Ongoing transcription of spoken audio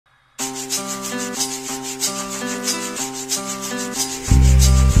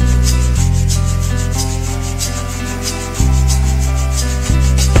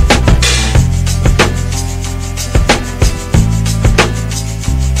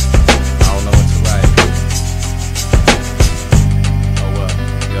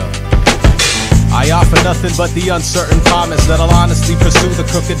nothing but the uncertain promise that I'll honestly pursue the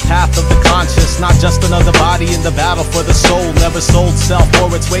crooked path of the conscious. Not just another body in the battle for the soul. Never sold self for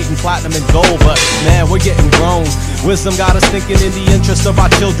its weight in platinum and gold. But man, we're getting grown. Wisdom got us thinking in the interest of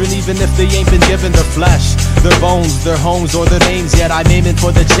our children, even if they ain't been given their flesh, their bones, their homes, or their names yet. I'm aiming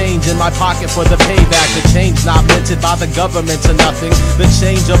for the change in my pocket for the payback. The change not minted by the government to nothing. The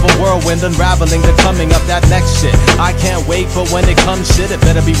change of a whirlwind unraveling, the coming of that next shit. I can't wait, but when it comes shit, it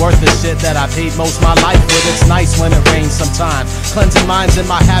better be worth the shit that I paid most my life with. It's nice when it rains sometimes. Cleansing minds in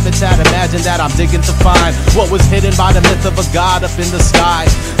my habitat. Imagine that I'm digging to find what was hidden by the myth of a god up in the sky,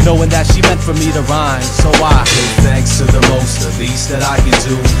 knowing that she meant for me to rhyme. So I give thanks to the most, the least that I can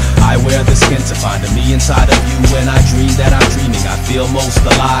do. I wear the skin to find a me inside of you. When I dream that I'm dreaming, I feel most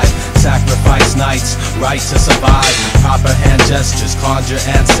alive. Sacrifice nights, right to survive. Proper hand gestures, conjure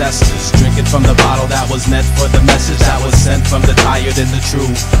ancestors. Drinking from the bottle that was meant for the message that was sent from the tired and the true.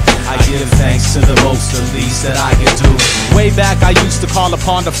 I give thanks to the most, the least that I can do. Way back I used to call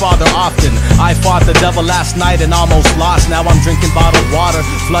upon the Father often. I fought the devil last night and almost lost. Now I'm drinking bottled water,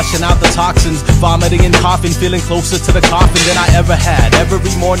 flushing out the toxins, vomiting and coughing, feeling closer to the coffin than I ever had. Every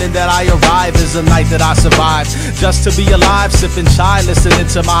morning that I arrive is a night that I survive. Just to be alive, sipping chai, listening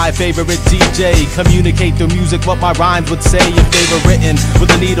to my favorite DJ. Communicate through music what my rhymes would say if they were written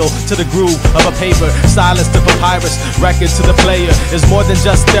with a needle to the groove of a paper. Stylus to papyrus, record to the player is more than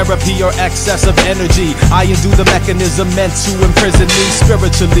just therapy or excess of energy. I undo the mechanism meant to imprison me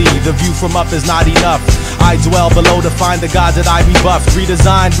spiritually. The view from up is not enough. I dwell below to find the God that I rebuffed.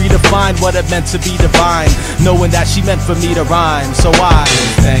 Redesign, redefine what it meant to be divine, knowing that she meant for me to rhyme. So I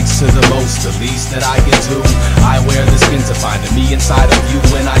give thanks to the most, the least that I can do. I wear the skin to find a me inside of you.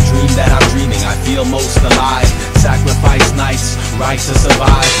 When I dream that I'm dreaming, I feel most alive. Sacrifice nights, right to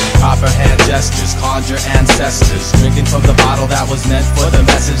survive. Proper hand gestures, conjure ancestors. Drinking from the bottle that was meant for the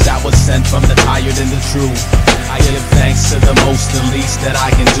message that was sent from the tired and the true. I give thanks to the most, the least that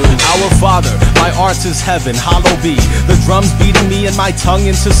I can do. Our Father, my art is heaven, hallowed be. The drums beating me and my tongue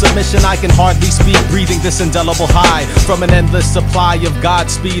into submission. I can hardly speak, breathing this indelible high from an endless supply of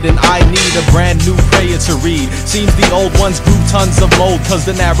Godspeed. And I need a brand new prayer to read. Seems the old ones grew tons of mold, cause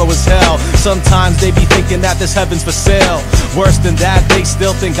the narrow is hell. Sometimes they be thinking that this heaven's for sale. Worse than that, they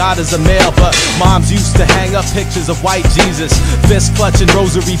still think God is a male. But moms used to hang up pictures of white Jesus, fist clutching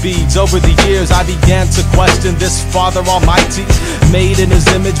rosary beads. Over the years I began to question this Father Almighty, made in his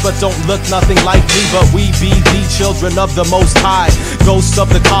image but don't look nothing like me. But we be the children of the Most High, ghosts of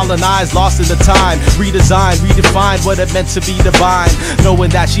the colonized, lost in the time. Redesign, redefine what it meant to be divine,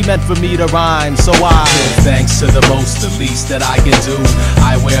 knowing that she meant for me to rhyme. So I give thanks to the most, the least that I can do.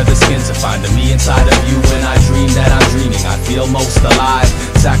 I wear the skin to find a me inside of you. When I dream that I'm dreaming, I feel most alive.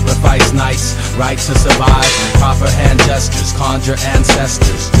 Sacrifice nights, right to survive. Proper hand gestures, conjure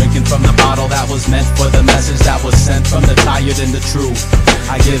ancestors. Drinking from the bottle that was meant for the message that was sent from the tired and the true.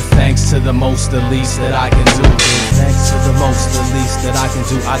 I give thanks to the most, the least that I can do. Give thanks to the most, the least that I can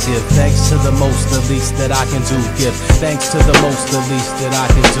do. I give thanks to the most, the least that I can do. Give thanks to the most, the least that I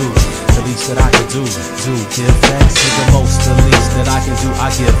can do. The least that I can do. Give thanks to the most, the least that I can do. I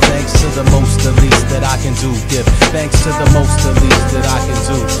give thanks to the most, the least that I can do. Give thanks to the most, the least that I can do.